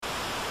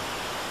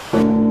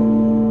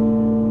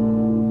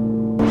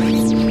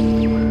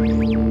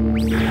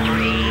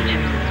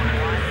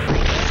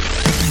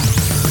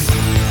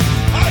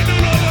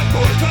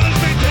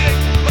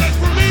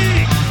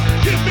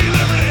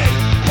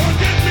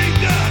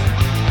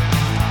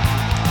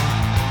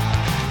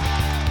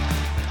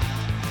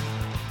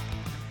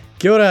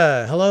Kia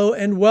ora, hello,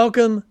 and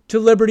welcome to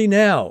Liberty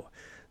Now,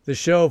 the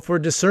show for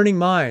discerning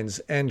minds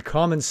and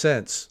common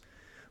sense.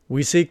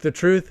 We seek the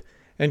truth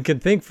and can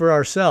think for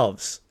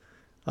ourselves.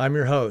 I'm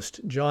your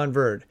host, John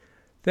Verd.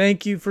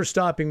 Thank you for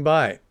stopping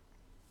by.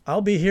 I'll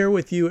be here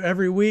with you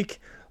every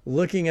week,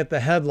 looking at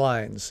the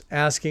headlines,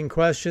 asking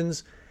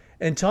questions,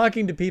 and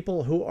talking to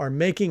people who are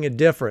making a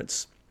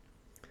difference.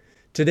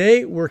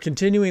 Today, we're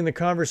continuing the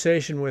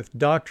conversation with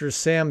Dr.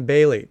 Sam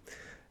Bailey.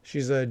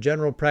 She's a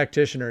general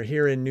practitioner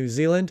here in New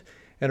Zealand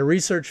and a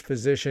research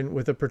physician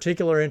with a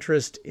particular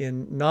interest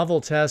in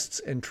novel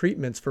tests and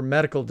treatments for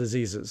medical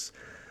diseases.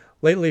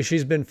 Lately,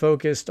 she's been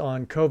focused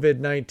on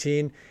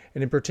COVID-19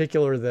 and in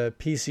particular the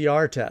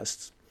PCR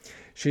tests.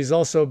 She's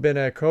also been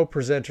a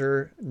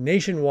co-presenter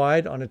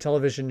nationwide on a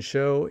television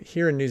show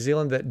here in New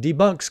Zealand that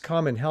debunks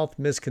common health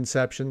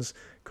misconceptions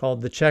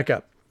called The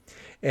Checkup.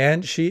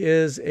 And she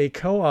is a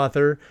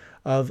co-author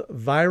of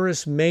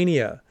Virus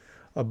Mania,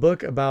 a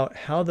book about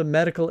how the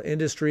medical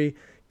industry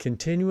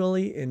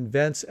continually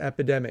invents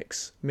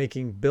epidemics,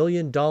 making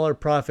billion-dollar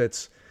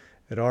profits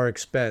at our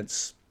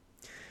expense.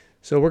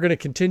 So we're going to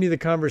continue the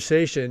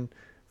conversation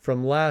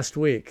from last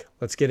week.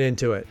 Let's get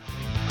into it.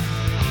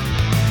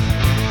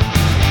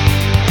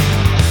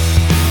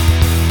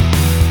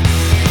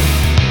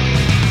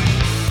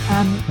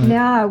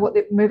 Now what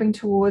they're moving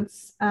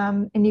towards,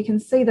 and you can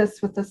see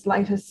this with this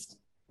latest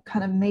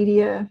kind of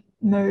media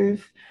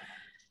move,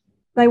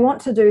 they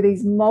want to do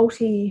these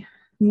multiplex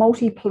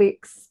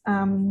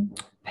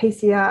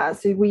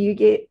PCRs, so where you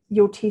get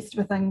your test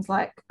for things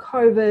like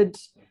COVID,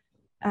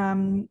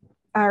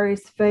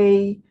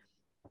 RSV,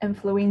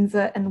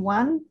 influenza in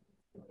one,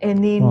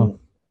 and then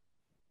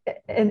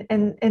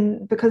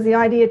and because the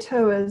idea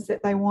too is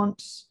that they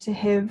want to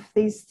have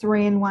these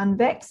 3-in-1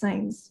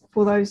 vaccines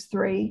for those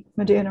three.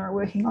 Moderna are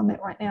working on that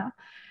right now.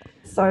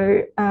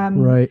 So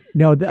right.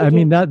 No, I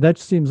mean that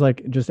seems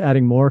like just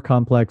adding more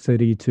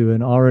complexity to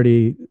an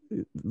already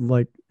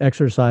like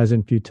exercise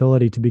in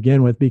futility to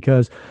begin with,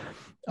 because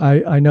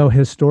I know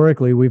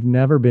historically we've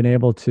never been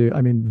able to,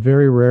 I mean,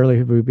 very rarely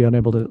have we been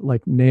able to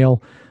like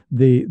nail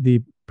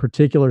the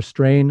particular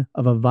strain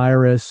of a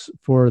virus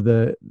for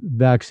the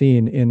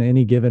vaccine in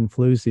any given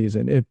flu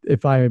season,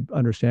 if I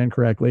understand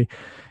correctly.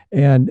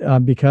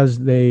 And because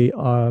they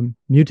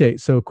mutate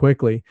so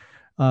quickly,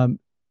 how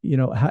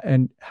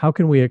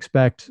can we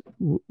expect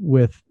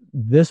with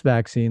this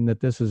vaccine that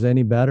this is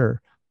any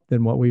better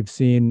than what we've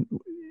seen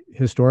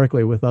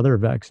historically with other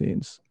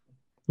vaccines,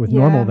 with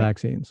normal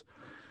vaccines?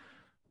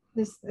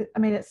 It's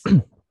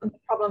the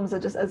problems are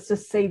it's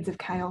just seeds of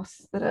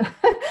chaos that are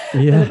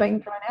that are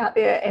being thrown out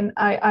there, and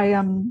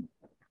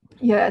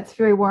it's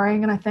very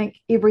worrying. And I think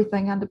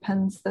everything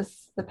underpins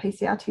this. The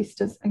PCR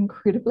test is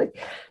incredibly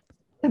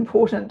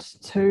important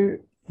to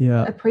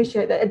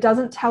appreciate that. It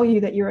doesn't tell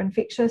you that you're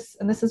infectious,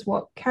 and this is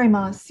what Carrie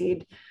Mullis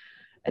said.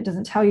 It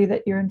doesn't tell you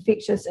that you're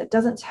infectious. It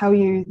doesn't tell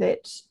you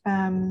that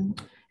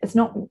it's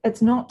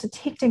not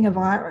detecting a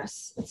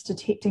virus. It's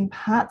detecting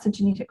parts of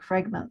genetic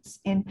fragments,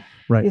 and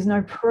there's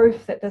no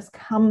proof that this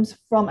comes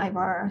from a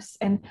virus.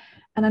 And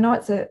I know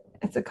it's a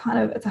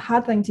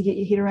hard thing to get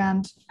your head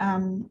around.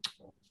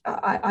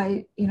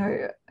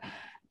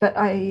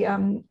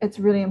 It's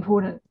really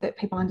important that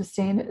people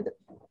understand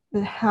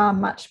how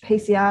much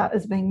PCR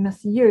is being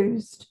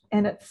misused,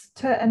 and it's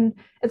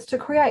to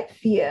create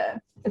fear.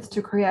 It's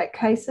to create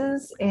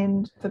cases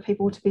and for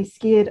people to be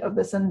scared of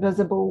this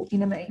invisible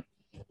enemy.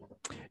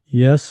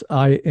 Yes,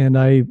 I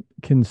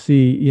can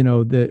see,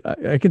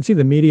 I can see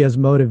the media's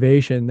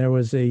motivation. There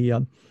was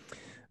a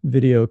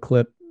video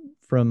clip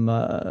from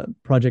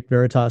Project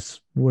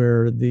Veritas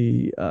where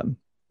the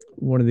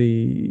one of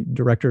the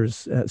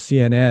directors at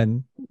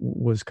CNN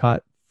was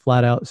caught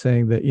flat out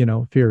saying that,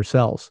 fear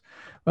sells.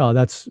 Well,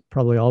 that's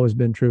probably always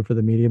been true for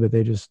the media, but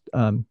they just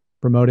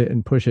promote it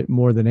and push it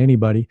more than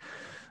anybody.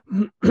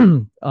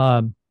 But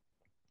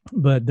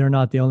they're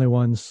not the only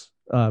ones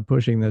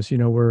pushing this.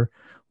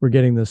 We're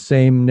getting the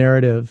same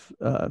narrative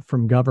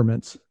from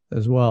governments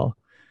as well,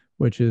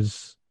 which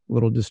is a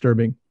little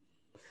disturbing.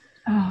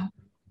 Oh,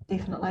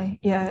 definitely.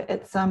 Yeah,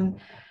 it's and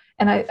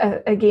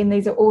again,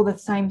 these are all the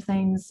same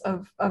themes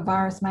of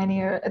virus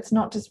mania. It's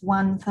not just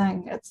one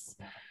thing.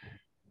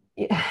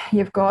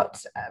 You've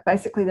got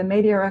basically the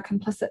media are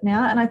complicit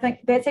now, and I think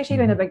that's actually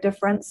been a big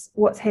difference.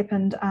 What's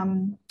happened,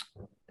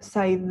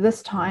 say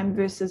this time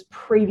versus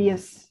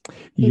previous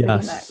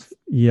epidemics. Yes.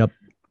 Yep.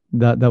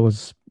 That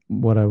was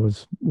what I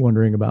was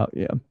wondering about.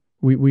 Yeah.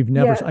 We've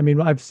never, I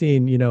mean, I've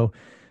seen,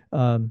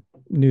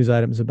 news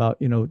items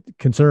about,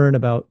 concern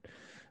about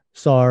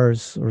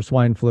SARS or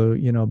swine flu,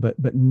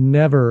 but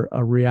never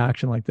a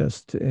reaction like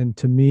this. And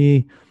to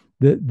me,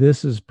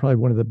 this is probably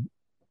one of the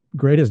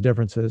greatest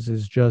differences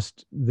is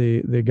just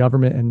the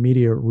government and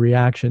media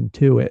reaction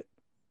to it.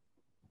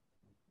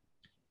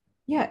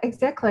 Yeah,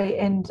 exactly.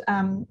 And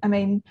I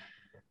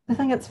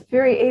think it's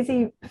very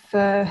easy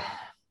for,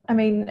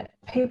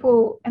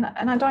 people, and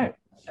I don't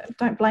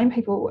blame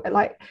people,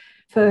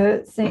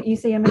 for you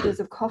see images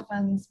of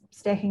coffins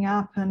stacking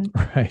up and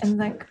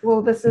think,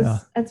 well, this is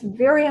it's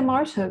very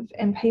emotive,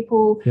 and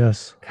people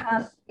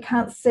can't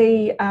can't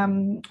see,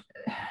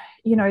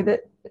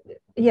 that,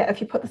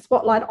 if you put the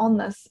spotlight on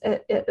this,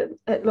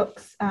 it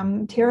looks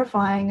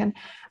terrifying. And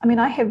I mean,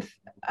 I have,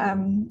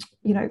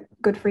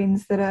 good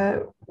friends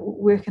that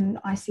work in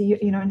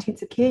ICU,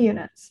 intensive care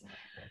units.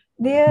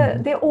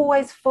 They're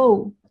always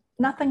full.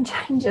 Nothing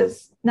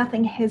changes.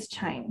 Nothing has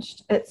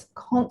changed. It's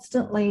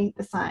constantly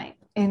the same.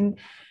 And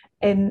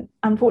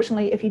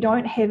unfortunately, if you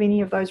don't have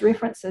any of those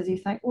references, you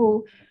think,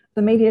 well,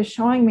 the media is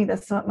showing me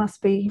this, so it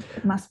must be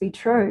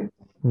true.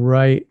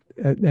 Right.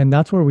 And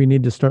that's where we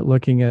need to start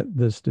looking at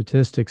the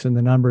statistics and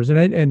the numbers.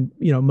 And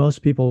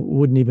most people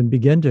wouldn't even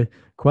begin to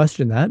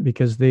question that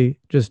because they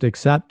just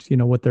accept,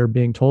 what they're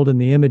being told in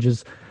the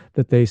images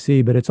that they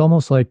see. But it's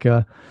almost like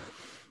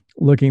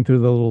looking through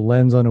the little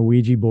lens on a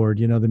Ouija board.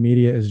 The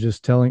media is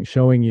just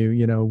showing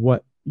you,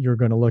 what you're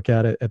going to look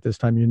at this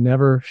time. You're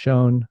never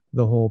shown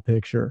the whole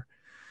picture.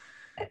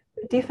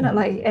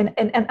 Definitely.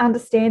 And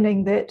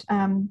understanding that,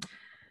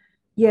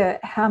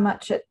 how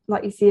much it,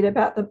 like you said,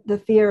 about the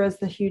fear is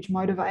the huge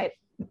motivator.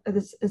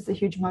 This is the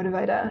huge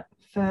motivator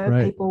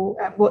for people,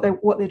 what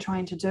they're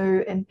trying to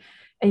do, and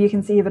you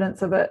can see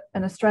evidence of it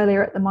in Australia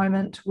at the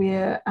moment,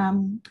 where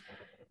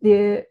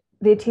their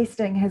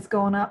testing has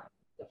gone up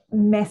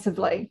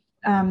massively.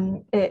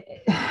 I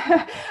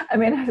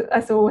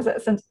saw, was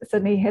it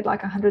Sydney had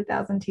like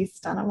 100,000 tests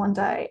done in one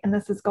day, and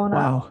this has gone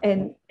up,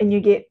 and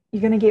you're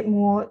going to get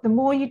more. The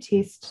more you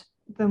test,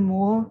 the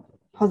more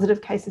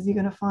positive cases you're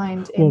going to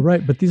find.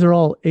 But these are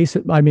all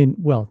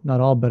not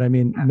all, but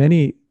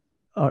many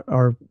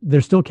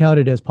they're still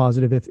counted as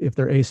positive if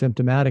they're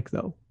asymptomatic,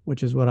 though,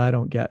 which is what I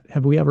don't get.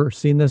 Have we ever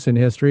seen this in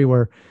history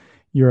where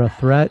you're a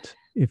threat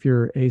if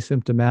you're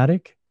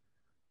asymptomatic?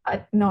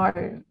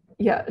 No.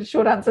 Yeah,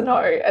 short answer, no.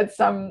 It's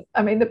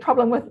the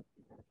problem with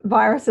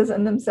viruses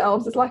in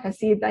themselves is, like I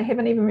said, they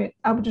haven't even been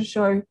able to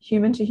show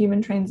human to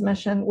human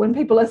transmission when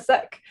people are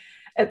sick.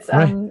 It's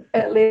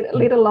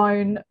let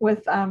alone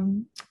with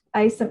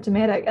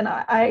asymptomatic. And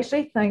I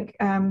actually think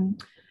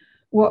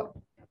what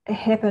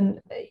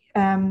happened,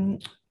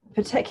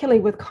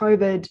 particularly with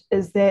COVID,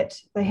 is that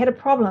they had a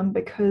problem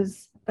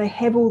because they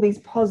have all these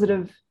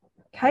positive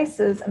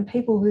cases and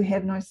people who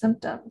have no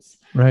symptoms.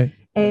 Right.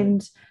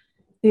 And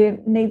there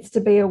needs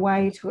to be a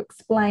way to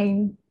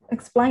explain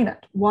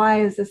it.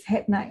 Why is this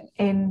happening?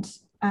 And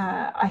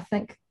I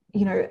think,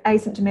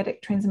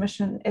 asymptomatic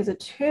transmission as a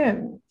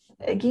term,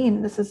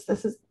 again, this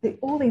is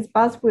all these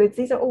buzzwords.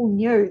 These are all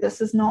new.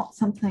 This is not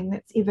something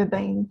that's ever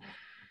been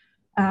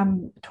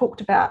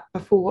talked about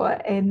before.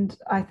 And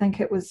I think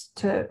it was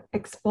to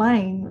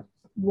explain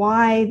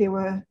why there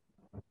were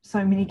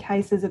so many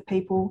cases of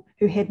people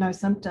who had no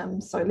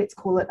symptoms. So let's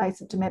call it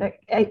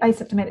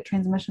asymptomatic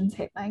transmissions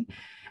happening.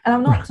 And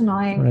I'm not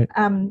denying,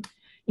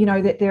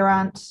 that there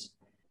aren't,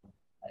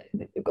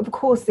 of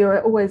course, there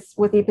are always,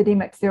 with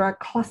epidemics, there are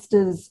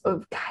clusters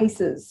of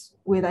cases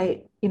where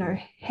they,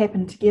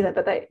 happen together,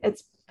 but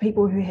it's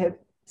people who have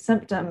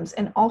symptoms.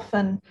 And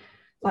often,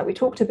 like we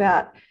talked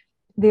about,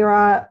 there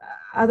are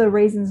other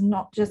reasons,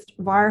 not just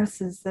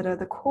viruses, that are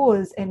the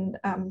cause. And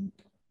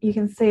you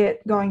can see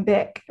it going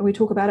back. We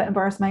talk about it in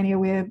Virus Mania,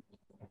 where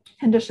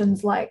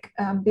conditions like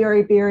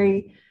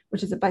beriberi,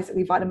 which is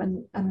basically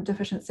vitamin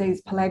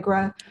deficiencies,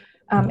 pellagra.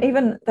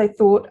 Even they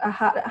thought a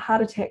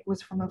heart attack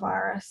was from a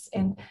virus.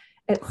 And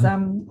it's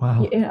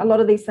a lot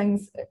of these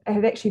things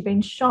have actually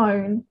been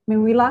shown. I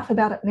mean, we laugh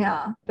about it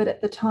now, but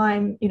at the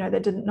time, they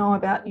didn't know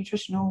about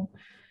nutritional,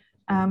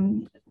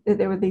 that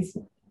there were these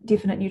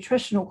definite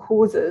nutritional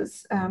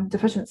causes,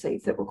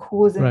 deficiencies that were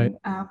causing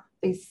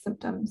these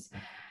symptoms.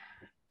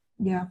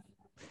 Yeah.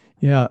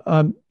 Yeah.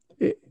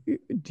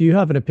 Do you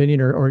have an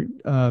opinion or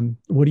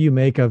what do you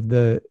make of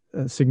the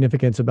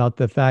significance about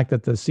the fact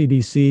that the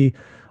CDC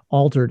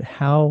altered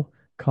how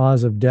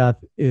cause of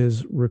death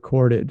is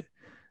recorded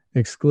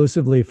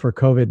exclusively for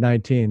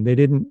COVID-19? They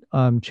didn't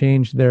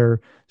change their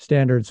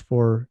standards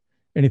for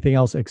anything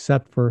else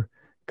except for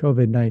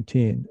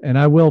COVID-19. And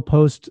I will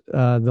post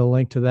the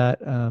link to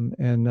that,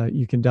 and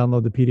you can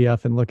download the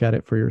PDF and look at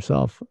it for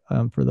yourself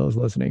for those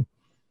listening.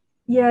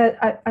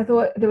 Yeah, I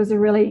thought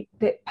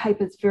that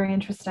paper's very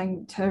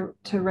interesting to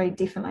read.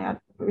 Definitely, I'd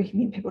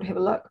recommend people to have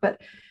a look.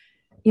 But,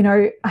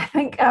 I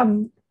think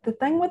the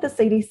thing with the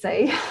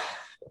CDC,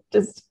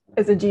 just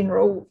as a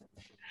general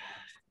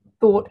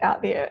thought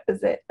out there,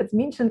 is that it's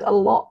mentioned a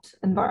lot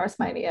in Virus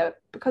Mania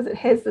because it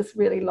has this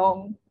really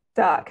long,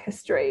 dark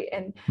history.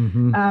 And,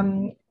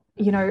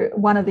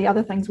 one of the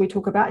other things we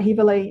talk about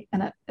heavily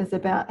in it is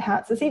about how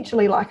it's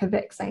essentially like a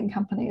vaccine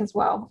company as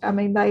well. I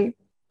mean, they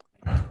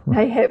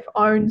have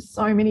owned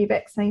so many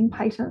vaccine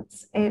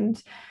patents,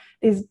 and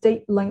there's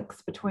deep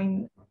links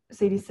between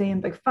CDC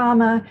and Big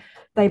Pharma.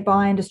 They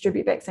buy and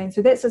distribute vaccines.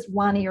 So that's just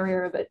one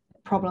area of it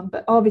problem.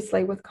 But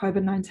obviously with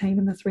COVID-19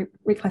 and this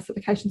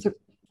reclassification, so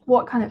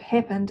what kind of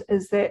happened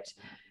is that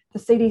the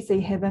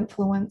CDC have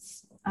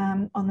influence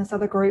on this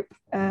other group,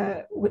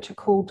 which are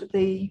called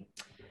the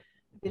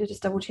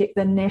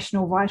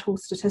National Vital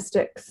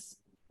Statistics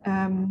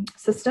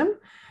System.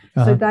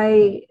 So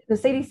the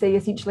CDC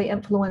essentially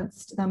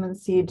influenced them and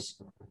said,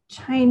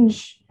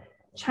 change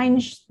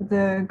changed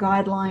the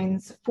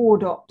guidelines for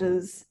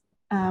doctors,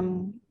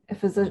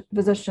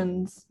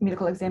 physicians,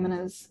 medical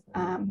examiners,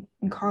 and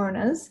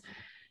coroners,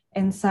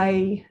 and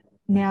say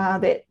now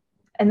that,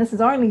 and this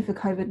is only for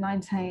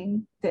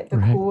COVID-19, that the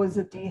cause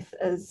of death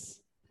is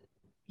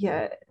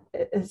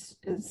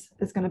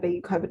going to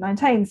be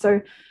COVID-19.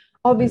 So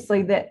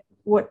obviously that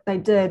what they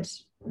did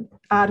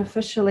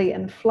artificially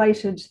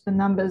inflated the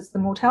numbers, the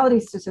mortality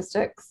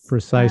statistics.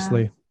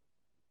 Precisely.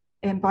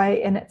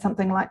 And it's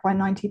something like by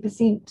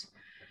 90%.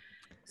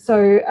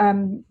 So,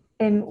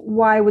 and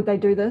why would they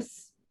do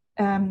this?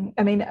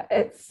 I mean,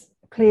 it's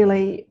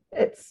clearly,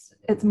 it's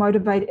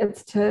motivated,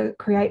 it's to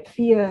create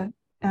fear,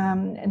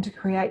 and to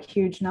create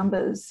huge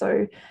numbers.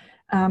 So,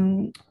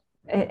 and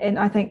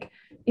I think,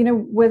 you know,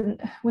 when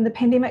the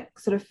pandemic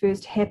sort of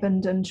first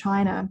happened in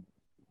China,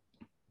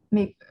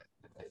 me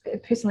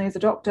personally as a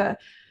doctor,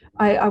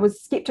 I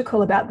was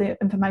skeptical about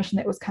the information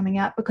that was coming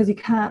out, because you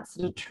can't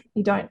you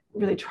don't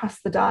really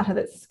trust the data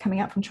that's coming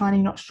out from China.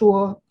 You're not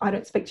sure. I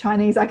don't speak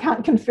Chinese. I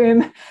can't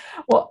confirm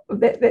what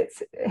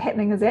that's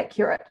happening is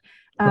accurate.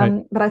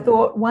 But I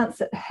thought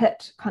once it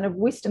hit kind of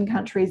Western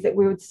countries that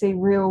we would see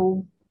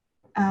real,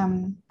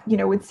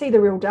 we'd see the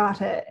real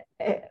data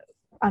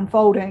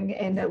unfolding,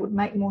 and it would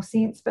make more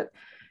sense. But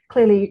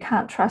clearly you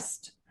can't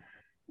trust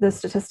the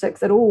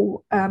statistics at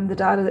all, the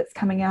data that's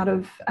coming out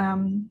of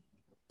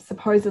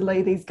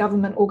supposedly these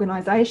government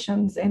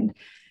organizations. And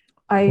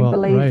I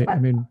believe I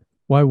mean,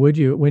 why would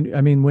you,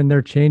 when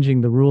they're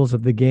changing the rules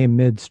of the game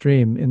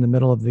midstream, in the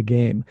middle of the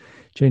game,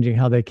 changing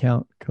how they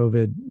count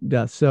COVID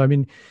deaths? So I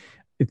mean,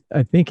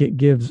 I think it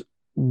gives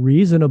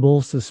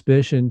reasonable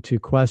suspicion to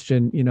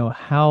question,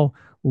 how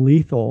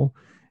lethal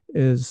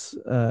is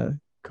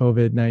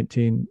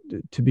COVID-19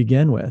 to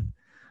begin with.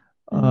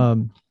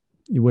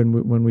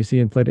 When we see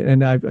inflated,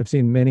 and I've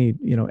seen many,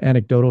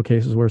 anecdotal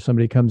cases where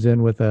somebody comes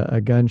in with a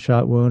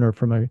gunshot wound or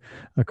from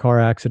a car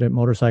accident,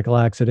 motorcycle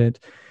accident,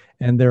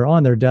 and they're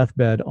on their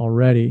deathbed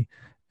already.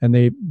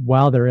 And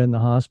while they're in the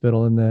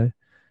hospital in the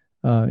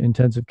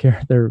intensive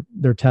care,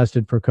 they're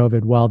tested for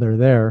COVID while they're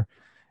there,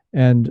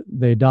 and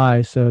they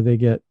die. So they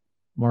get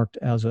marked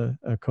as a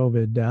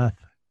COVID death.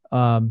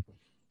 And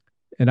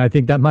I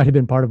think that might've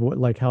been part of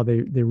how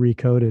they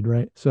recoded,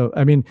 right? So,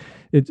 I mean,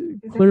 it's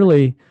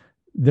clearly,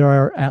 there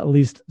are at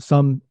least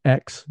some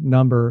X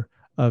number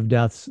of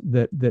deaths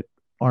that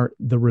aren't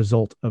the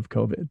result of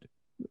COVID.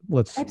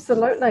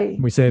 Absolutely.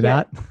 Can we say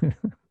that?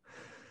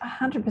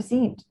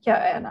 100%.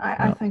 Yeah. And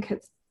I think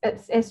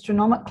it's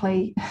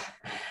astronomically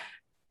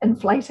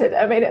inflated.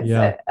 I mean,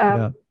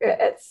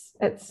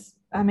 it's,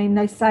 I mean,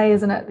 they say,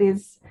 isn't it?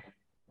 Is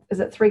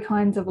it 3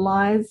 kinds of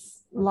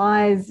lies,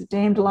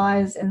 damned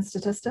lies, and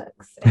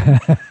statistics?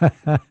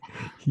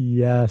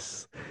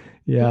 Yes.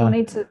 Yeah. People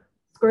need to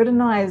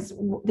scrutinize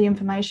the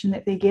information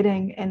that they're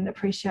getting and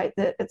appreciate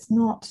that it's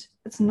not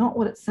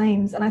what it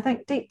seems. And I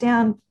think deep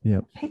down,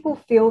 people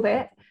feel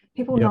that.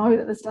 People know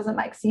that this doesn't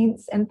make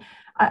sense. And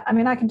I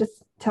mean, I can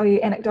just tell you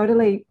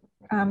anecdotally,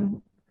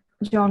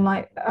 John,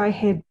 like I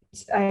had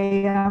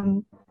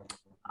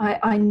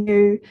I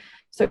knew,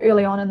 so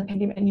early on in the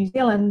pandemic in New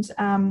Zealand,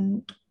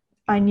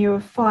 I knew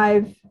of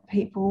 5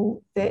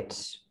 people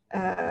that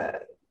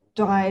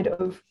died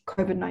of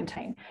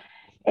COVID-19.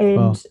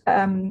 And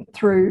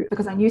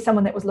because I knew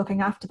someone that was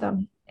looking after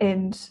them,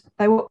 and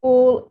they were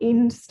all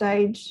end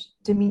stage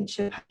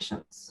dementia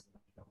patients.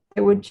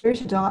 They were due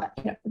to die.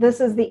 This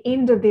is the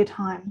end of their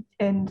time,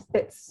 and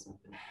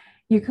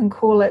you can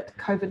call it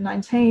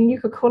COVID-19,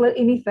 you could call it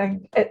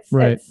anything. It's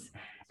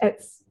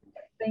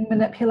being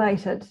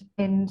manipulated,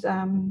 and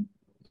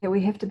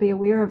we have to be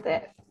aware of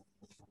that.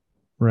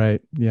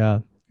 Right.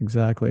 Yeah.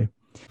 Exactly.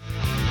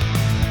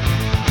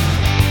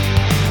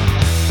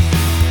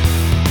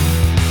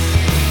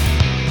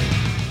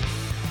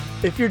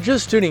 If you're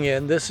just tuning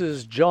in, this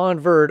is John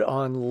Verd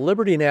on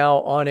Liberty Now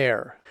on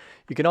Air.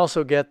 You can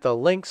also get the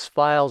links,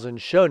 files,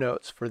 and show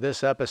notes for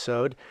this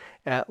episode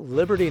at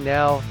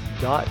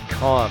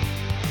libertynow.com.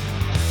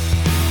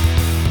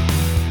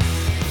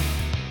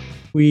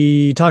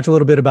 We talked a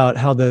little bit about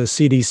how the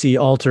CDC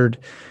altered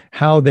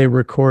how they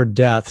record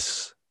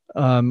deaths,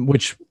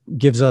 which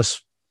gives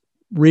us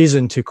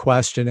reason to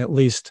question at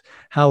least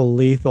how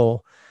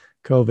lethal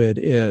COVID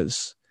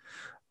is.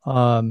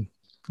 I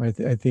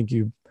think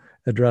you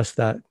addressed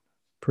that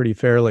pretty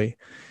fairly.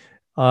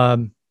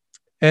 And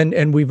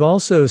we've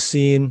also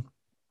seen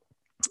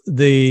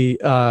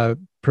the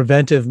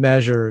preventive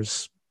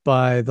measures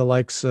by the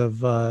likes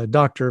of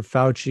Dr.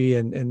 Fauci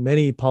and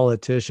many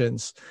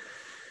politicians.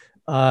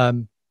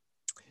 So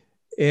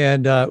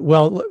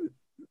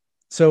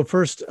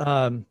first,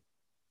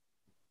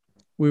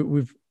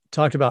 we've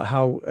talked about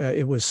how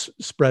it was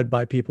spread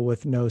by people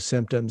with no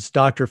symptoms.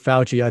 Dr.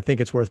 Fauci, I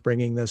think it's worth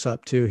bringing this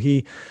up too.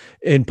 He,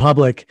 in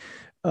public,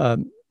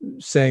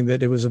 saying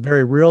that it was a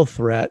very real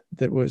threat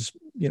that was,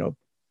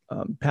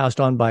 passed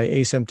on by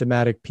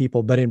asymptomatic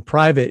people, but in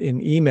private,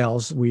 in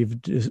emails, we've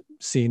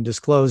seen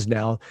disclosed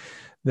now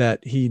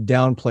that he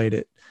downplayed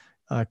it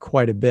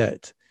quite a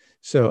bit.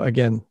 So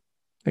again,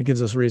 it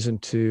gives us reason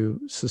to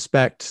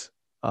suspect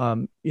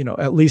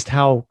at least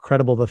how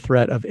credible the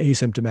threat of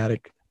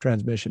asymptomatic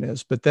transmission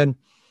is. But then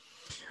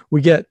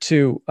we get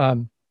to,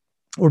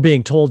 we're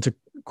being told to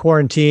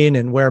quarantine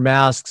and wear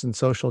masks and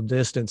social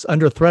distance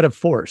under threat of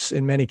force.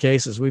 In many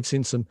cases, we've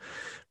seen some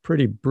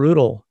pretty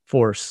brutal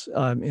force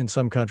in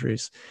some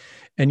countries.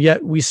 And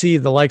yet we see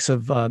the likes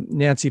of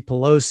Nancy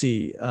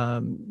Pelosi,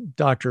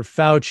 Dr.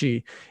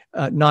 Fauci,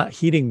 not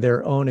heeding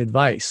their own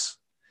advice.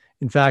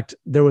 In fact,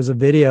 there was a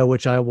video,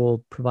 which I will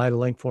provide a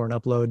link for and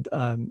upload.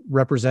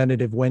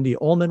 Representative Wendy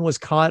Ullman was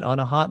caught on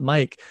a hot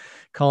mic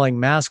calling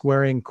mask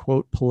wearing,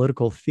 quote,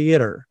 political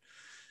theater.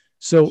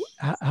 So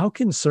how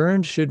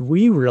concerned should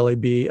we really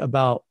be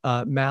about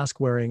mask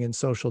wearing and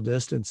social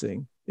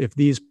distancing if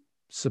these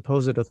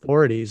supposed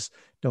authorities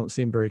don't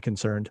seem very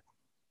concerned?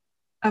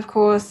 Of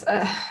course,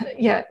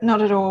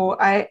 not at all.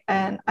 I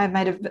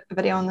made a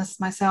video on this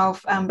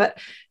myself, but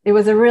there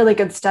was a really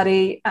good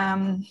study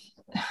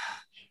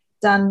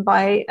done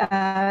by,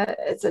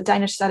 it's a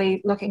Danish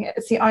study looking at,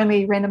 it's the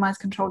only randomized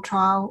controlled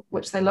trial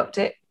which they looked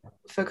at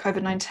for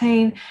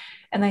COVID-19,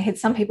 and they had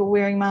some people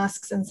wearing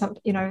masks and some,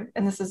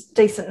 and this is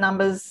decent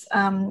numbers,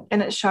 and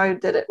it showed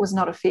that it was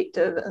not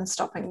effective in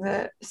stopping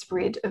the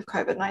spread of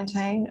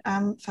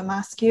COVID-19 for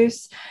mask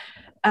use.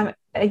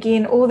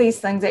 Again, all these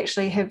things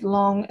actually have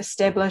long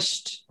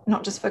established,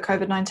 not just for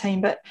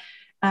COVID-19, but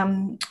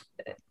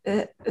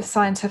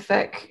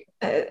scientific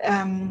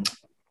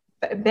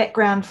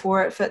background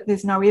for it.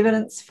 There's no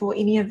evidence for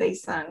any of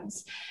these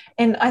things.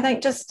 And I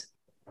think just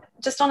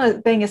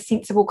on being a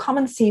sensible,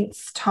 common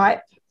sense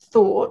type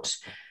thought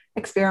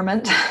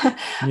experiment,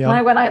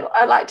 when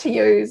I like to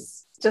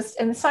use,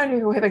 and so many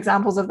people have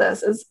examples of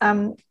this, is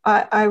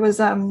I was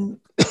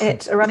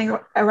at a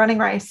running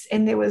race,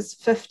 and there was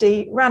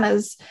 50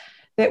 runners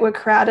that were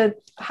crowded,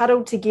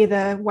 huddled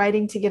together,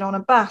 waiting to get on a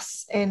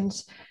bus, and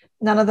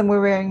none of them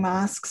were wearing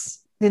masks.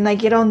 Then they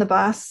get on the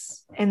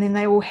bus, and then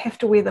they all have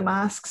to wear the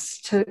masks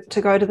to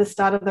go to the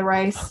start of the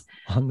race.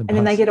 And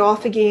then they get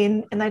off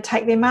again, and they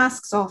take their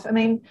masks off. I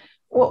mean,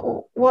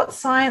 what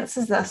science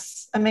is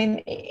this? I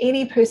mean,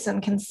 any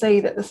person can see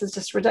that this is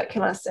just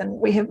ridiculous, and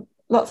we have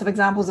lots of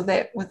examples of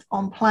that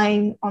on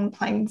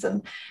planes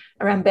and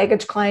around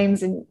baggage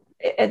claims, and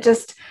it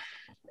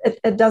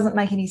doesn't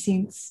make any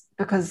sense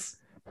because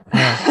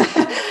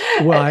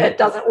it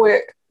doesn't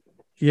work.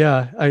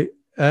 Yeah,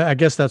 I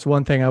guess that's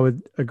one thing I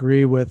would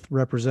agree with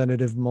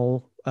Representative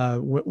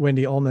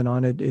Wendy Ullman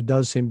on. It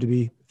does seem to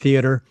be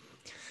theater.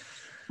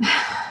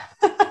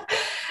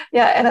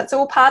 Yeah, and it's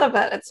all part of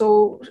it. It's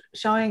all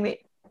showing that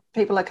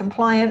people are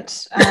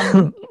compliant,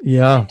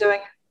 doing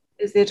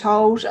as they're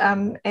told,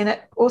 and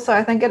it also,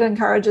 I think, it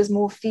encourages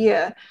more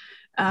fear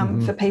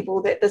for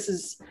people that this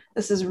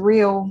is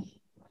real.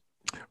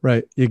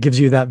 Right. It gives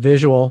you that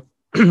visual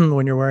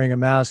when you're wearing a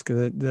mask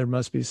that there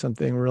must be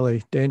something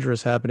really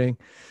dangerous happening.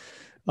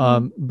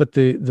 But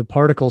the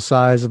particle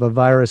size of a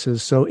virus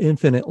is so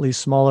infinitely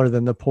smaller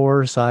than the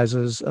pore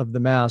sizes of the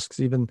masks,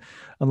 even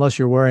unless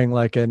you're wearing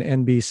like an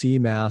NBC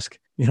mask,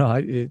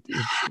 it's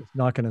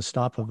not going to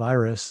stop a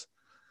virus.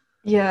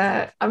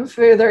 Yeah, I'm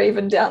further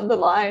even down the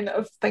line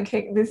of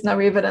thinking there's no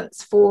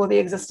evidence for the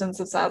existence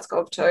of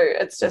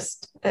SARS-CoV-2. It's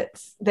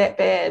that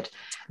bad.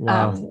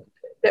 Wow.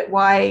 That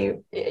why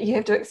you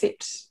have to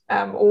accept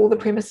all the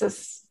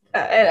premises.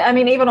 I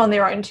mean, even on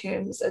their own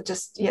terms,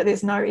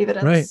 there's no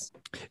evidence.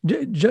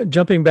 Right.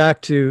 Jumping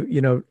back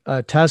to,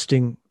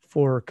 testing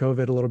for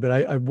COVID a little bit,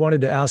 I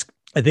wanted to ask,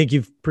 I think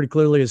you've pretty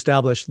clearly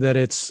established that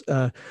it's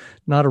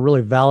not a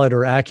really valid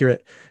or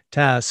accurate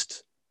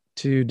test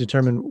to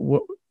determine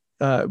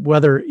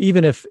whether,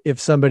 even if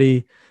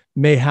somebody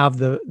may have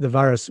the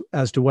virus,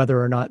 as to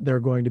whether or not they're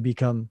going to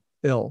become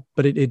ill,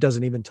 but it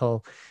doesn't even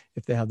tell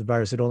if they have the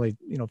virus. It only,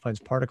 finds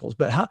particles.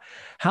 But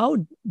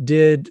how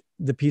did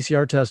the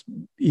PCR test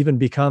even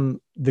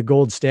become the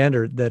gold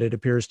standard that it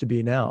appears to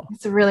be now?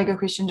 It's a really good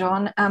question,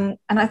 John. And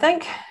I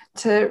think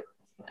to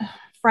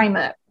frame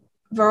it,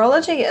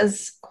 virology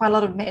is quite a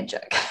lot of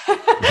magic.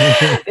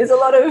 There's a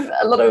lot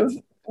of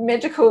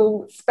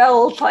magical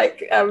spell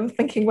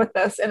thinking with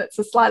this, and it's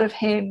a sleight of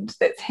hand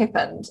that's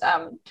happened.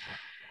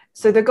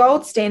 So the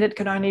gold standard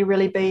can only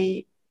really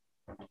be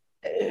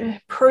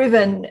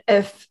proven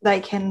if they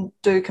can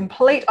do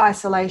complete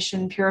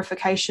isolation,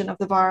 purification of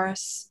the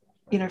virus,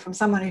 from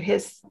someone who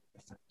has,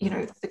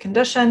 the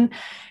condition,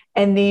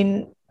 and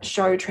then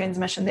show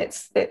transmission.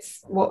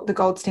 That's what the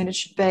gold standard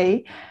should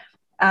be.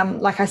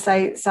 Like I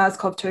say,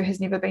 SARS-CoV-2 has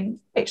never been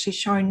actually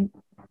shown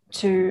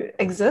to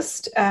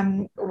exist,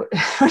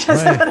 which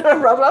is a bit of a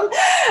problem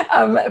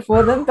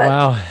for them. But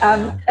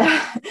wow.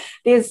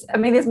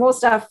 There's more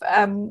stuff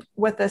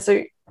with this.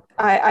 So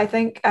I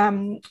think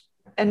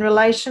in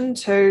relation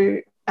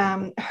to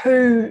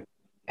who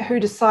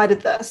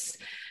decided this,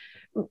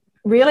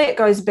 really it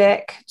goes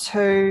back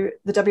to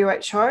the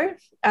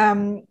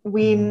WHO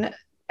when,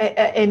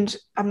 and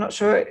I'm not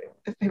sure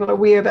if people are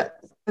aware, but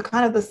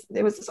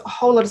there was a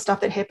whole lot of stuff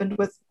that happened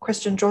with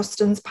Christian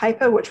Drosten's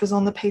paper, which was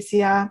on the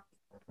PCR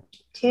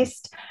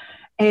test,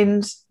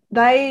 and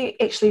they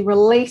actually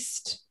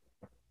released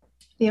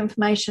the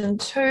information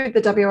to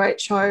the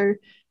WHO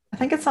I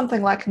think it's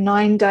something like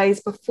 9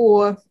 days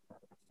before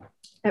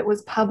it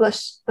was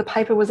published, the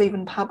paper was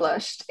even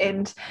published,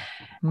 and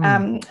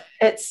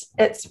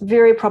it's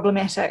very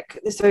problematic.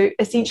 So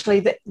essentially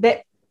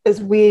that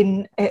is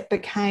when it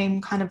became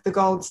kind of the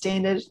gold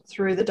standard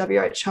through the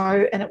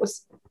WHO, and it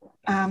was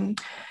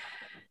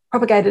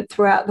propagated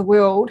throughout the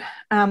world.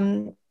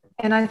 And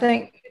I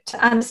think to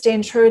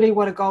understand truly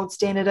what a gold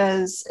standard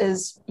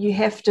is you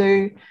have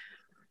to,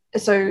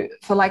 so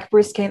for like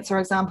breast cancer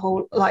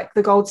example, like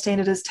the gold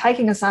standard is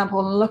taking a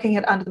sample and looking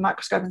at it under the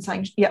microscope and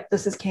saying, yep,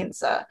 this is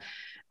cancer.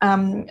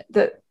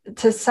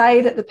 To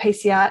say that the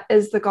PCR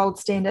is the gold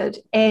standard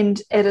and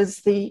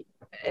it's the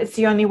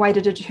only way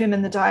to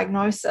determine the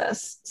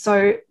diagnosis.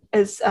 So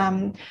is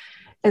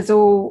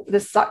all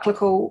this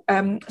cyclical,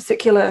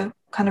 circular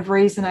kind of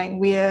reasoning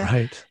where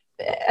right.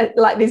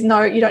 Like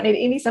you don't need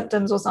any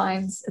symptoms or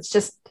signs. It's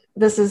just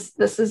this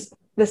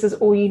is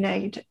all you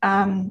need.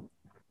 And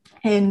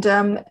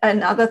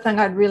another thing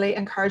I'd really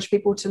encourage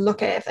people to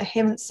look at if they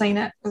haven't seen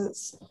it,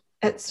 because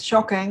it's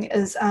shocking,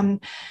 is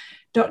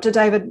Dr.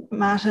 David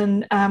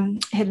Martin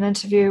had an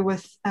interview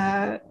with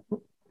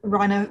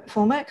Rainer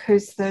Fulmick,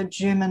 who's the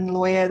German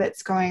lawyer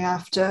that's going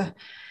after.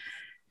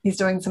 He's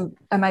doing some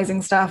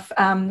amazing stuff,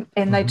 and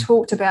they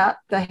talked about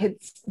the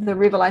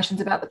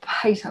revelations about the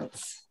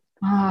patents.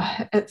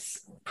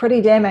 It's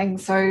pretty damning.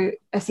 So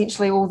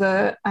essentially all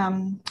the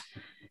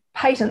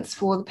patents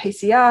for the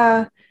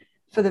PCR,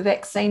 for the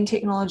vaccine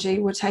technology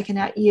were taken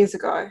out years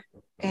ago,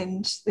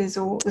 and this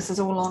is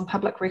all on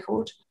public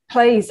record.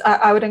 Please,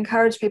 I would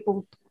encourage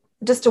people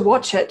just to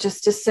watch it,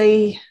 just to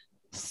see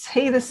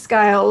the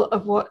scale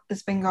of what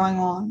has been going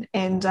on.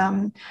 And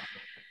I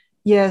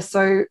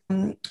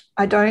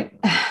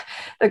don't,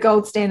 the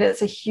gold standard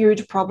is a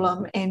huge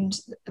problem, and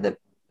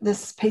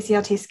this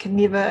PCR test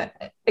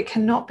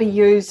cannot be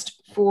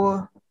used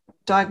for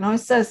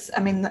diagnosis.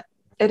 I mean,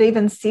 it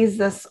even says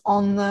this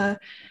on the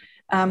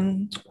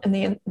in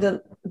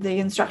the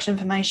instruction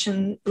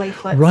information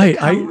leaflet. Right.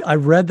 I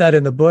read that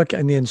in the book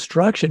and the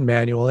instruction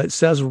manual. It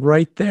says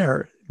right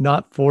there,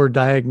 not for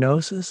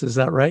diagnosis. Is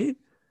that right?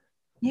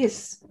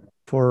 Yes.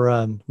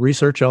 For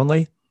research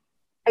only?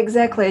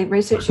 Exactly.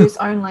 Research use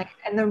only.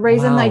 And the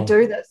reason they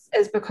do this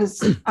is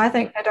because I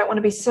think they don't want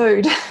to be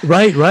sued.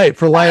 Right.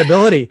 For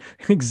liability.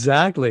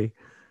 Exactly.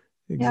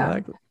 Yeah.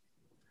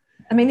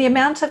 I mean, the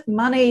amount of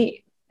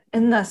money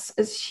in this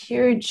is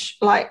huge.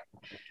 Like,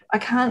 I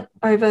can't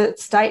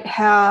overstate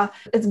how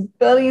it's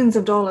billions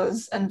of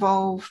dollars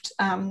involved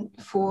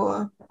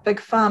for big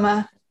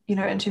pharma, in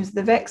terms of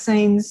the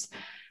vaccines.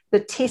 The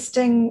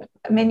testing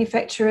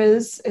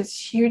manufacturers is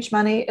huge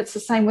money. It's the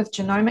same with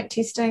genomic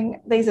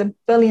testing. These are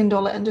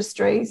billion-dollar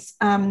industries.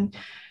 And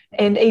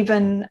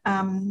even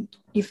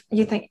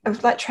you think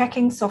of like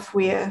tracking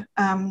software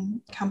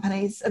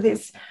companies,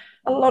 there's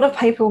a lot of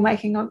people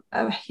making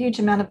a huge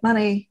amount of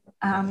money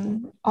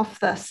off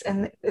this.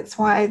 And it's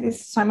why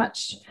there's so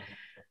much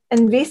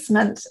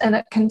investment in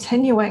it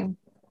continuing.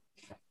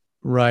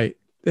 Right.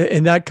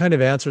 And that kind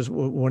of answers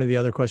one of the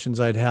other questions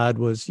I'd had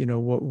was,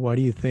 why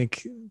do you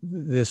think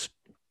this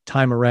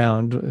time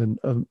around, and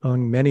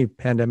among many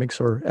pandemics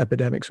or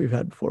epidemics we've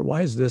had before,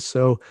 why is this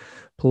so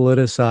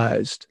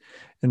politicized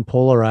and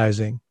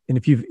polarizing? And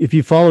if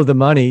you follow the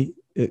money,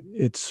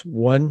 it's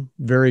one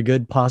very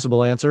good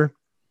possible answer.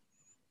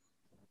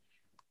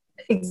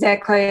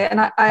 Exactly. And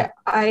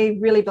I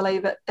really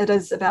believe it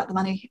is about the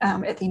money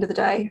at the end of the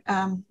day,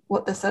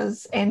 what this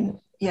is. And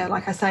yeah,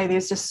 like I say,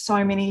 there's just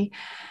so many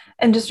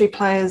industry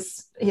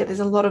players. Yeah, there's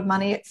a lot of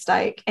money at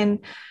stake. And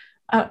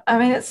I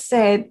mean, it's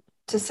sad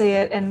to see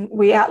it. And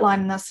we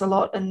outline this a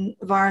lot in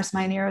Virus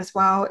Mania as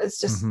well. It's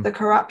just the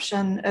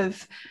corruption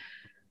of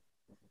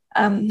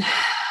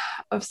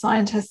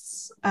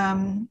scientists,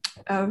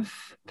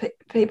 of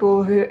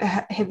people who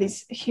have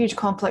these huge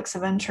conflicts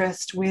of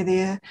interest where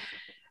they're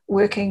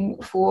working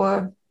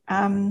for,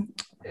 a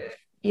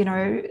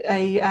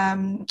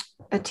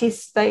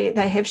test.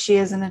 They have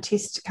shares in a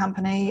test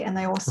company, and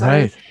they also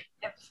have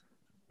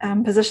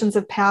positions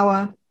of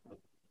power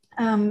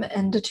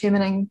in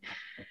determining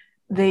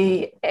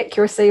the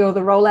accuracy or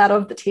the rollout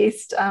of the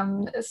test.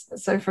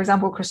 So, for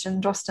example,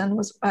 Christian Drosten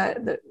was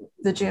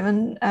the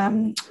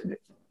German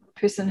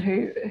person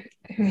who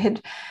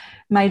had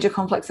major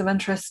conflicts of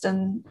interest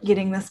in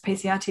getting this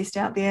PCR test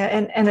out there,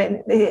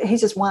 and he's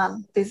just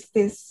one.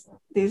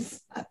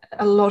 There's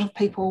a lot of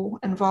people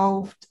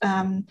involved,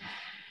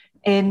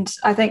 and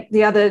I think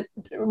the other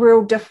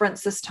real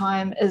difference this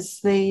time is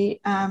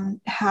the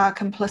how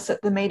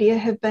complicit the media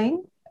have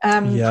been.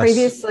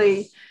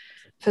 Previously,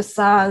 for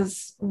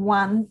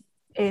SARS-1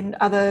 and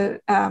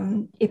other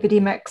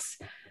epidemics,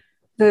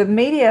 the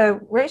media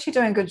were actually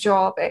doing a good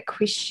job at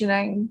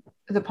questioning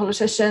the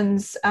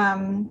politicians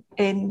and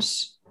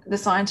the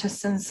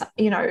scientists, and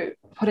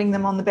putting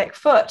them on the back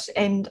foot.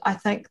 And I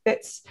think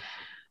that's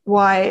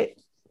why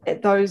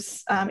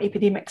those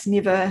epidemics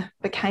never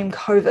became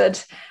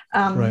COVID.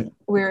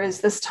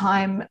 Whereas this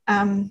time,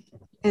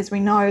 as we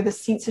know, the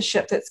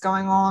censorship that's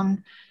going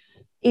on,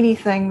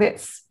 anything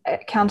that's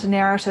counter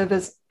narrative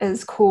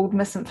is called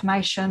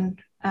misinformation.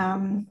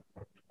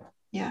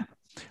 Yeah.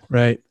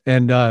 Right.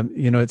 And,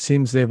 it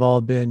seems they've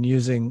all been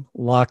using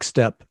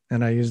lockstep.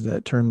 And I use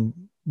that term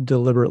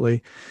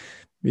deliberately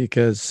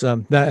because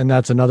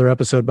that's another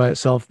episode by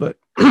itself. But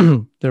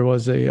there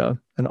was an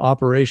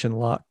Operation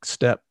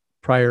Lockstep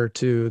prior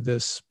to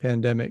this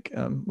pandemic,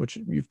 which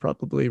you've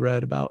probably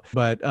read about.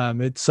 But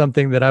it's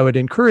something that I would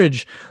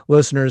encourage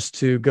listeners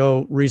to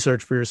go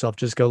research for yourself.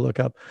 Just go look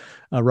up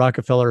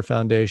Rockefeller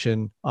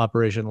Foundation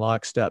Operation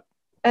Lockstep.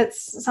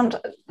 It's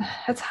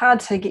hard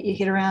to get your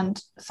head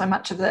around so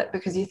much of that,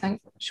 because you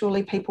think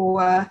surely people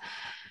are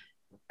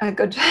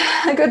good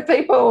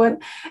people,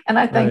 and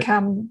I think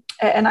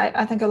right.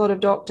 I think a lot of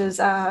doctors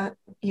are,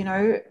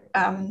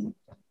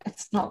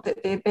 it's not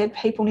that they're bad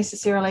people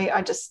necessarily.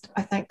 I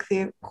think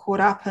they're caught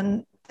up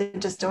and they're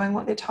just doing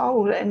what they're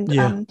told,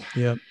 and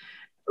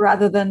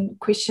rather than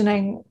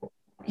questioning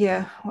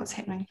what's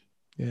happening.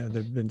 Yeah,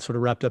 they've been sort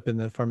of wrapped up in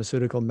the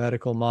pharmaceutical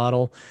medical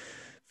model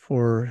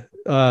for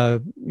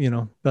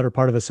better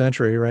part of a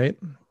century, right?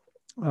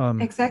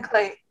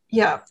 Exactly.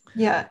 Yeah.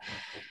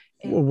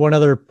 One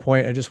other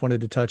point I just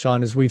wanted to touch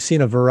on is we've seen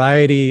a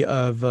variety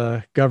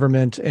of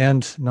government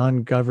and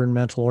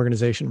non-governmental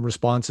organization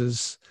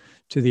responses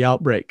to the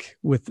outbreak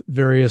with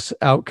various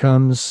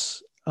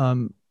outcomes.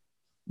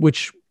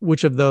 Which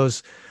of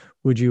those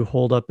would you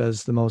hold up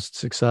as the most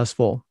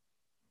successful?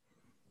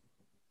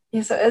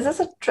 Yeah, so is this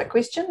a trick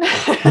question?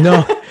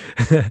 No,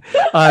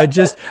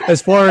 just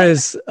as far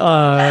as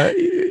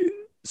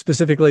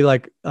specifically,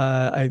 like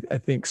I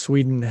think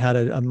Sweden had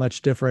a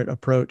much different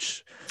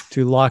approach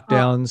to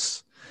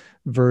lockdowns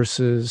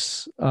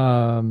versus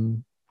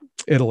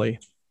Italy.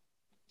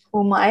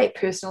 Well, my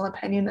personal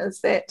opinion is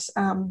that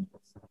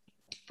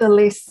the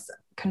less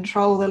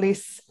control, the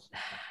less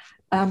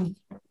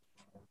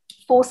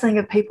forcing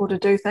of people to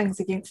do things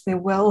against their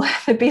will,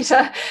 the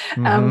better.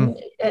 Mm-hmm.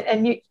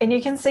 And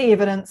you can see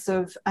evidence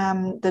of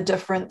the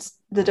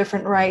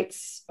different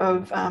rates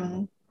of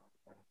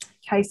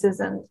cases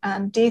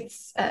and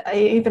deaths,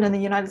 even in the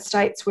United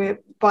States, where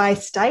by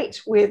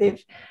state, where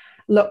they've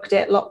looked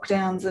at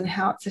lockdowns and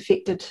how it's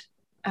affected.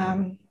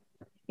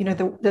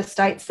 The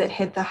states that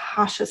had the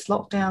harshest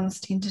lockdowns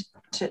tended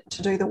to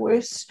do the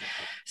worst.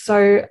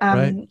 So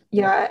right.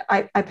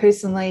 I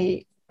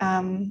personally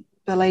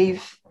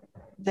believe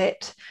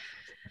that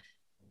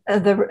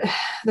the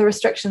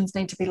restrictions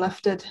need to be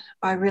lifted.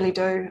 I really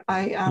do.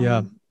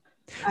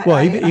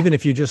 Even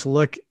if you just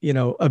look,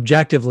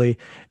 objectively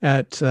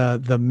at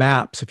the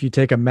maps, if you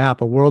take a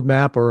map, a world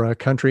map or a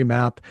country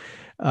map,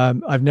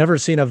 I've never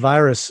seen a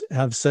virus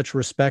have such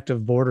respect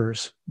of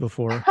borders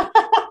before.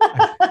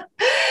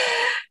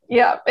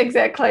 Yeah,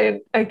 exactly.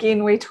 And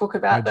again, we talk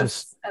about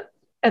this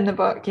in the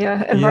book, in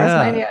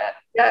Rosemania.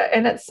 Yeah,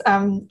 and it's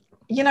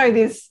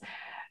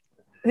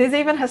there's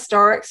even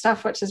historic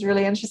stuff which is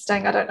really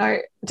interesting. I don't know,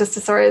 just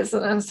sorry as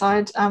an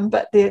aside,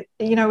 but with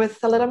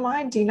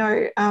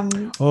thalidomide,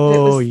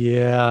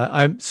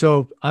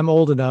 I'm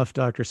old enough,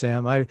 Dr.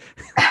 Sam. I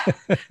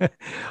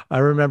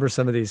remember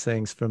some of these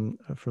things from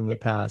the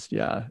past.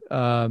 Yeah.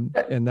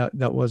 And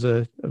that was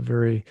a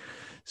very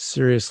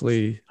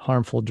seriously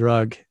harmful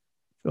drug.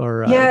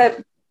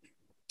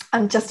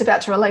 I'm just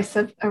about to release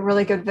a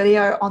really good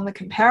video on the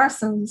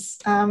comparisons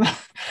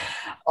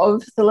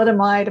of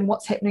thalidomide and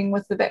what's happening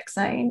with the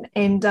vaccine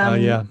and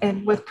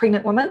with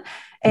pregnant women.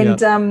 And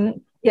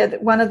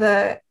one of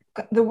the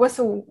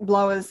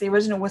whistleblowers, the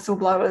original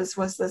whistleblowers,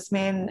 was this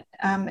man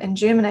in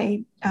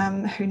Germany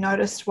who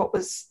noticed what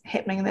was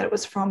happening and that it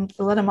was from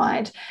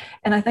thalidomide.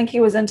 And I think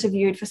he was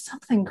interviewed for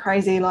something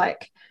crazy,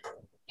 like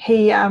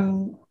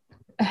one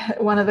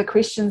of the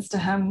questions to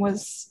him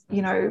was,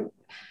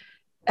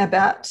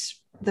 about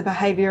the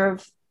behavior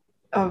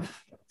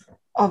of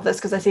this,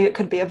 because I see it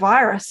could be a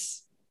virus,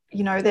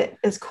 that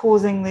is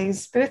causing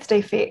these birth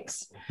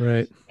defects.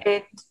 Right.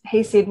 And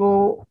he said,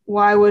 well,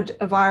 why would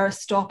a virus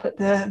stop at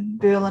the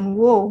Berlin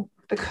Wall?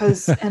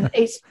 Because in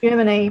East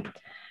Germany,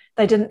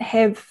 they didn't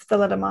have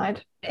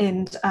thalidomide,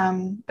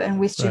 but in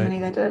West Germany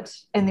they did.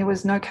 And there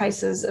was no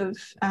cases of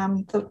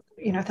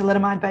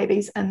thalidomide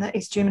babies in the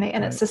East Germany.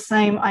 And it's the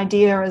same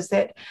idea as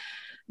that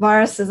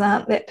viruses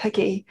aren't that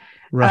picky.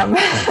 Right.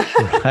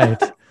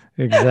 Right.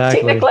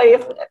 Exactly. Technically,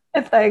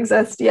 if they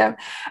exist,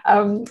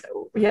 depending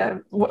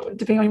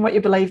on what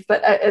you believe,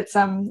 but it's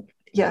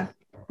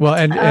Well,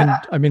 and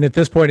I mean, at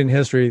this point in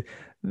history,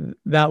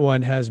 that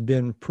one has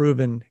been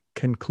proven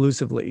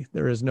conclusively.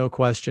 There is no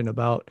question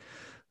about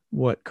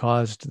what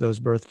caused those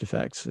birth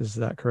defects. Is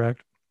that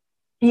correct?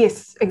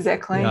 Yes,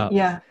 exactly.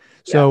 Yeah.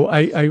 So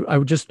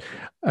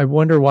I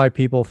wonder why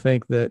people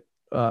think that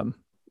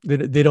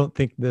they don't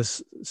think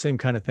this same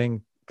kind of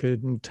thing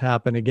couldn't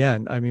happen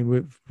again. I mean,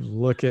 we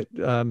look at,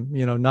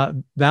 not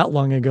that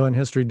long ago in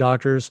history,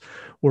 doctors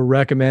were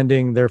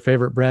recommending their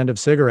favorite brand of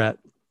cigarette.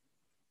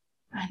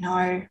 I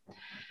know.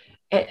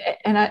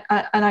 And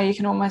I know you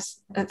can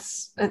almost,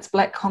 it's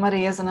black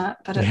comedy, isn't it?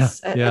 But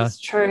it's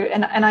true.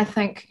 And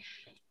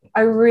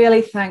I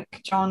really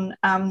think, John,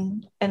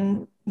 in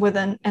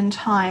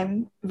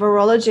time,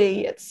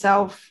 virology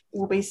itself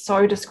will be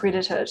so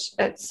discredited.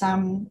 It's,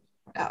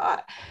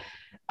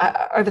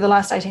 over the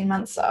last 18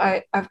 months,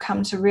 I've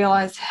come to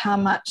realize how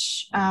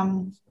much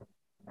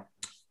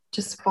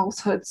just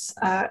falsehoods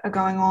are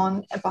going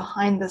on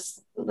behind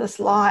this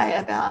lie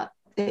about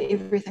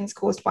everything's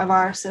caused by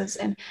viruses.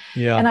 And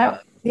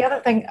the other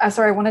thing,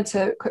 sorry, I wanted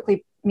to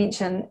quickly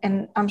mention,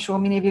 and I'm sure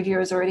many of your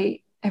viewers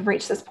already have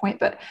reached this point,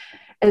 but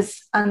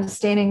is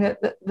understanding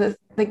that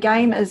the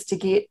game is to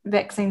get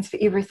vaccines for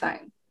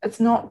everything. It's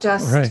not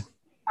just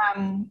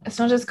it's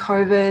not just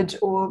COVID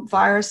or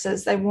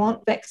viruses. They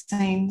want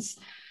vaccines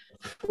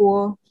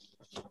for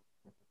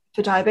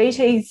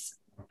diabetes,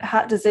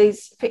 heart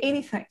disease, for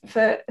anything,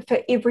 for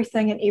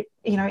everything and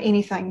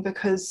anything,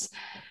 because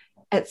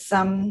it's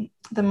the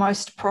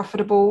most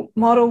profitable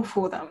model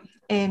for them.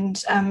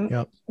 And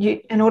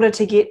in order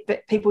to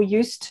get people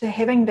used to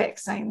having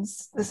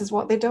vaccines, this is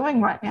what they're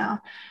doing right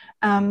now.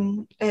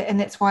 And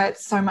that's why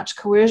it's so much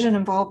coercion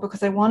involved,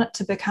 because they want it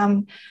to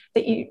become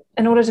that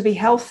in order to be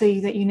healthy,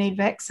 that you need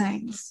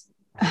vaccines.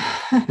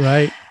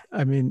 Right.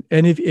 I mean,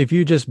 and if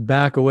you just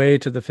back away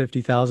to the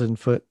 50,000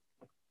 foot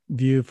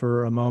view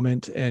for a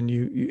moment, and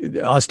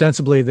you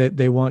ostensibly that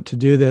they want to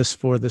do this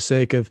for the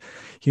sake of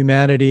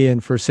humanity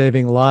and for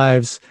saving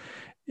lives,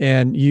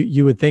 and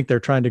you would think they're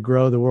trying to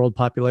grow the world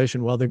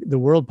population. Well, the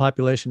world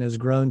population has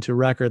grown to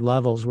record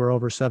levels. We're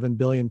over 7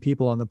 billion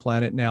people on the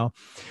planet now,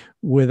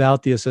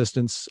 without the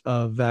assistance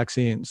of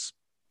vaccines.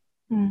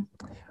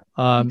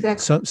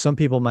 Exactly. Some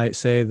people might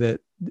say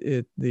that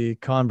the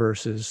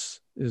converse is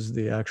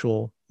the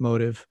actual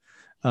motive,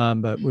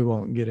 but we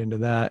won't get into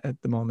that at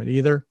the moment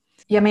either.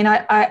 Yeah, I mean,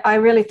 I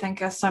really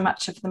think so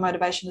much of the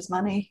motivation is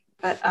money,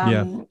 but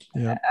I'm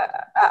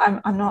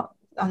not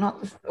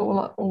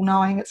all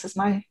knowing. It's just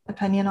my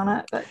opinion on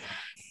it. But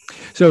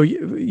so,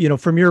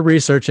 from your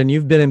research, and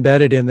you've been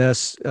embedded in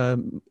this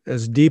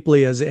as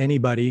deeply as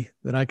anybody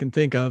that I can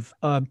think of,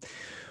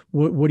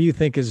 what do you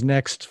think is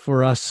next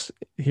for us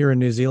here in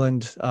New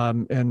Zealand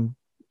and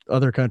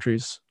other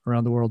countries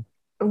around the world?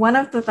 One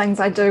of the things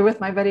I do with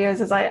my videos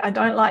is I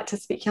don't like to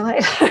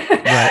speculate.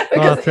 Right.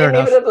 Because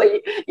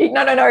inevitably,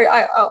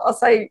 I'll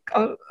say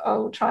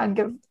I'll try and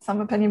give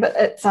some opinion, but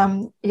it's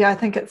I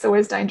think it's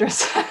always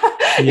dangerous.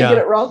 You get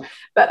it wrong.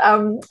 But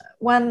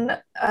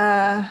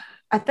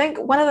I think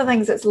one of the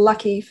things that's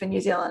lucky for New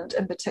Zealand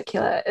in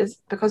particular is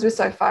because we're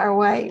so far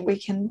away,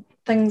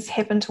 things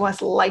happen to us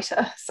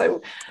later.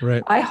 So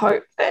I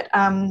hope that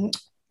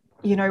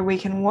we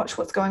can watch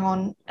what's going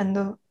on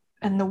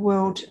in the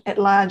world at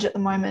large at the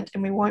moment,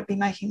 and we won't be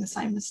making the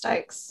same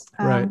mistakes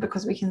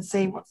because we can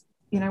see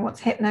what's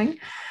happening.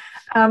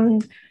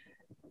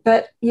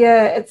 But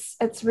it's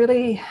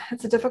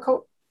a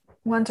difficult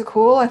one to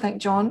call, I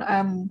think,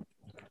 John.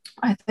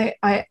 I think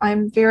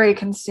I'm very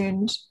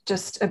concerned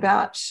just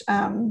about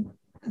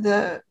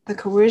the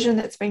coercion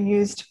that's been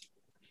used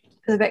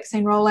for the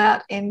vaccine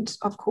rollout, and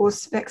of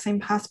course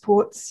vaccine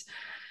passports,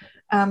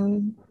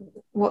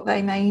 what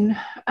they mean.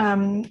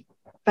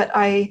 But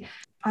I'm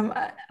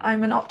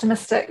an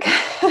optimistic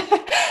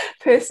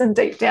person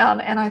deep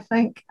down, and I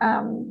think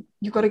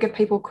you've got to give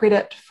people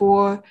credit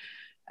for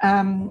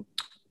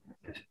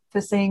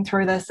seeing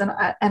through this, and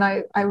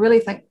I really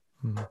think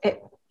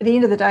at the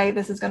end of the day,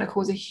 this is going to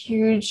cause a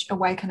huge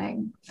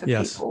awakening for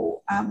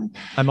people.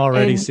 I'm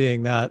already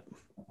seeing that.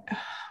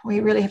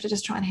 We really have to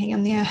just try and hang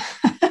in there.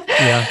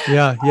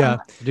 Yeah.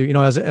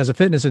 As a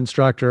fitness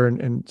instructor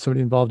and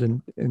somebody involved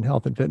in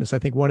health and fitness, I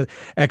think one of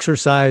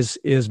exercise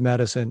is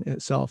medicine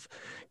itself.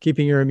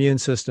 Keeping your immune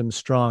system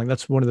strong.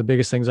 That's one of the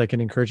biggest things I can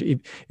encourage.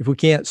 If we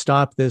can't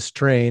stop this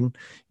train,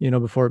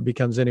 before it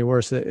becomes any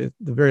worse, the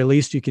very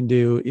least you can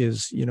do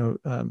is,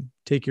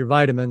 take your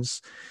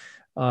vitamins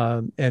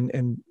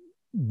and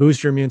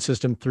boost your immune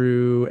system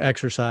through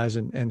exercise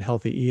and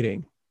healthy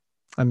eating.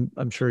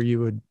 I'm sure you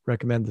would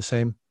recommend the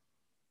same.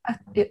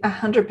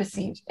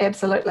 100%,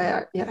 absolutely.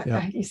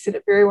 You said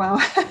it very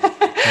well.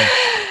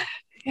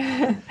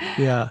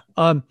 Yeah.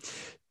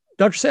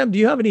 Dr. Sam, do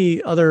you have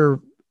any other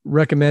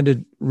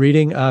recommended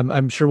reading?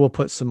 I'm sure we'll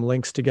put some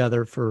links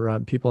together for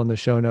people in the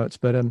show notes,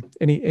 but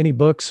any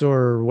books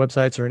or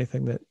websites or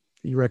anything that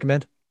you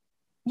recommend?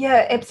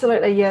 Yeah,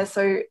 absolutely. Yeah.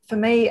 So for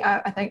me,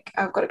 I think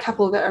I've got a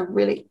couple that I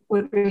really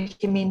would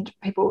recommend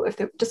people if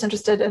they're just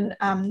interested in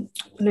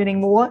learning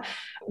more.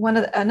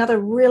 Another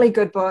really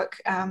good book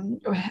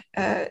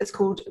is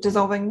called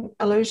Dissolving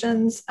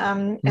Illusions.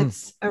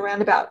 It's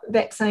around about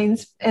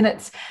vaccines, and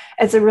it's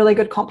a really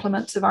good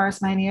complement to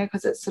Virus Mania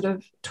because it sort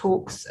of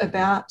talks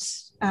about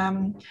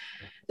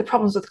the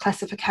problems with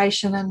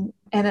classification, and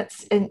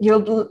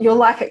you'll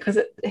like it because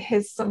it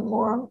has some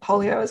more on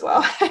polio as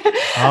well.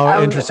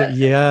 Oh, interesting.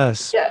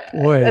 Yes. Yeah.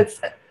 Boy.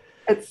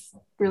 It's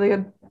really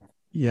good.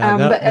 Yeah,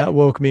 that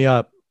woke me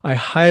up. I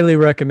highly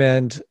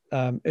recommend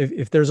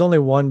if there's only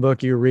one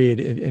book you read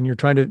and you're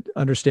trying to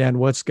understand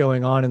what's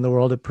going on in the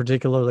world,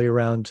 particularly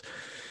around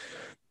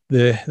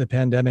the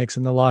pandemics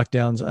and the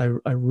lockdowns,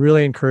 I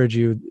really encourage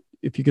you,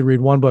 if you could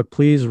read one book,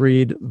 please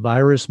read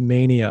Virus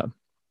Mania.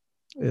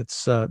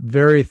 It's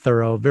very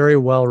thorough, very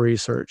well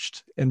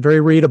researched, and very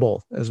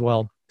readable as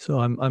well. So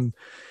I'm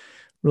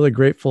really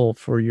grateful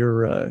for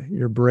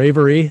your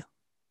bravery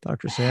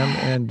Dr. Sam,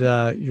 and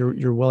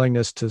your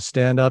willingness to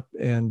stand up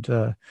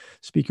and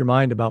speak your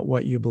mind about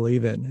what you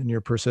believe in and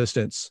your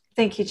persistence.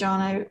 Thank you,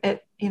 John.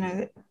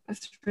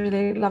 It's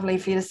really lovely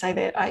for you to say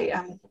that.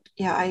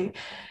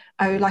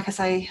 Like I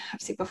say,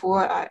 I've said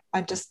before,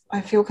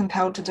 I feel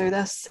compelled to do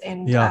this,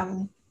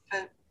 and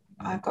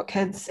I've got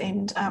kids,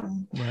 and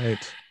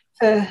right.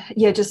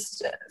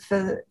 Just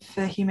for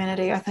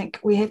humanity, I think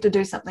we have to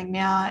do something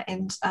now.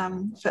 And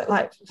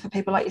for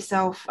people like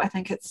yourself, I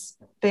think it's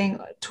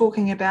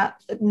talking about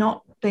it,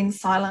 not being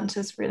silent,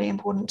 is really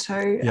important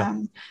too. Yeah.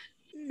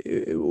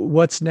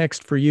 What's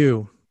next for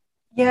you?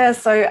 Yeah,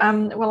 so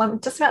I'm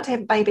just about to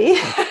have a baby.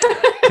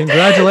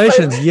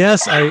 Congratulations.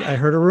 Yes, I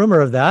heard a rumor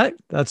of that.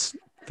 That's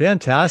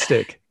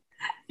fantastic.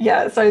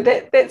 Yeah, so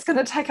that's going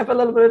to take up a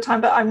little bit of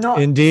time, but I'm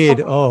not.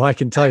 Indeed. Oh, I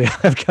can tell you,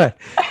 I've got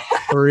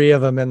 3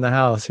 of them in the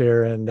house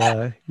here, and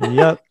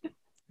yep,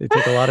 they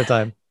take a lot of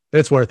time.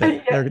 It's worth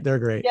it. Yeah. They're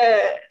great.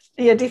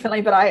 Yeah,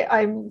 definitely. But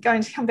I'm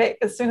going to come back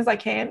as soon as I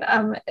can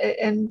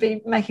and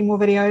be making more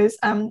videos.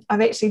 I'm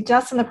actually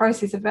just in the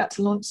process of about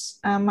to launch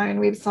my own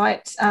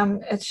website.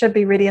 It should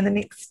be ready in the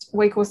next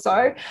week or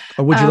so.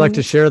 Would you like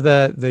to share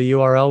the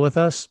URL with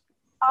us?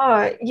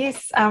 Oh,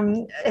 yes.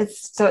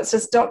 It's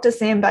just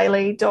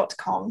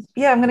drsambailey.com.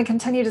 Yeah, I'm going to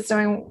continue just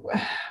doing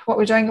what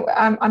we're doing.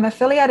 I'm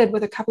affiliated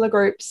with a couple of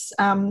groups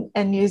in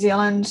New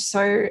Zealand.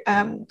 So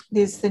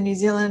there's the New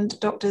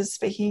Zealand Doctors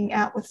Speaking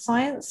Out with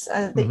Science,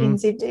 the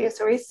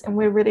NZDSOS, and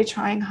we're really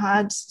trying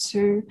hard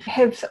to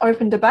have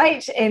open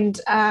debate and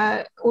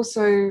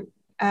also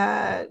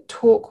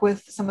talk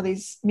with some of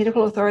these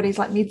medical authorities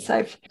like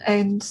MedSafe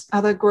and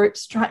other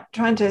groups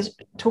trying to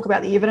talk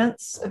about the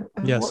evidence of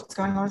what's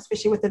going on,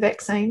 especially with the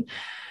vaccine.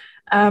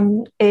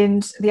 And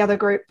the other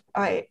group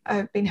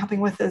I've been helping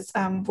with is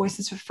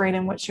Voices for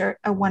Freedom, which are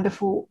a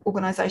wonderful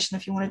organization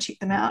if you want to check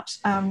them out.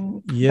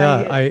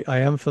 I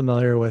am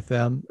familiar with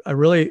them. I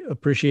really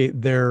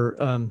appreciate their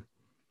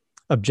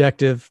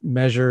objective,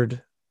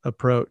 measured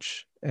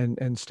approach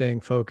and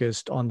staying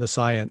focused on the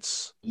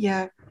science.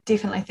 Yeah,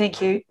 definitely.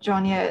 Thank you,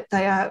 John. Yeah,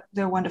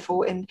 they're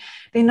wonderful, and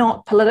they're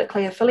not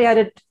politically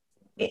affiliated,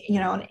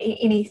 on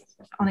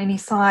any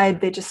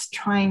side. They're just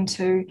trying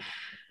to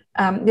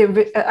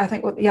I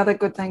think what the other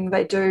good thing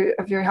they do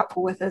are very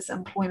helpful with is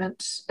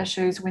employment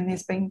issues when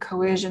there's been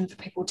coercion for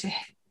people to,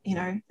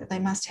 that they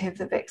must have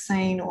the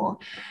vaccine or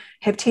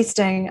have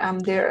testing.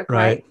 They're a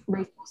great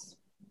resource.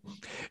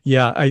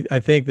 Yeah, I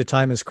think the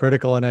time is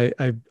critical, and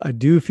I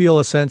do feel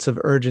a sense of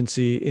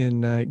urgency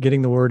in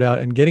getting the word out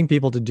and getting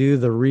people to do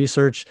the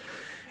research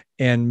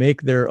and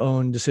make their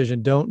own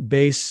decision. Don't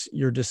base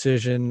your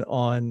decision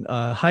on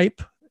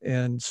hype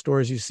and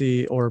stories you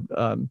see or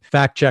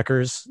fact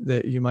checkers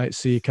that you might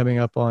see coming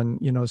up on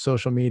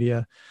social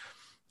media,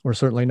 or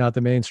certainly not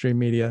the mainstream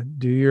media.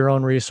 Do your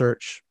own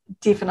research.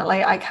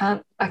 Definitely, I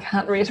can't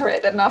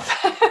reiterate enough.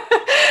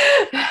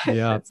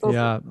 Yeah, awesome.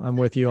 Yeah, I'm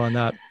with you on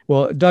that.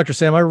 Well, Dr.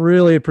 Sam, I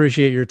really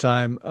appreciate your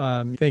time.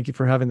 Thank you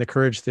for having the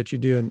courage that you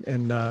do.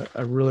 And I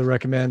really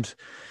recommend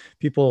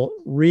people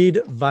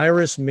read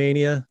Virus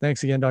Mania.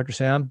 Thanks again, Dr.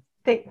 Sam.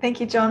 Thank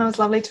you, John. It was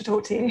lovely to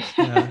talk to you.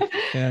 Yeah.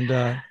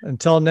 And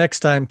until next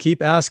time,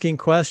 keep asking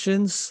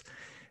questions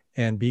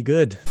and be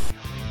good.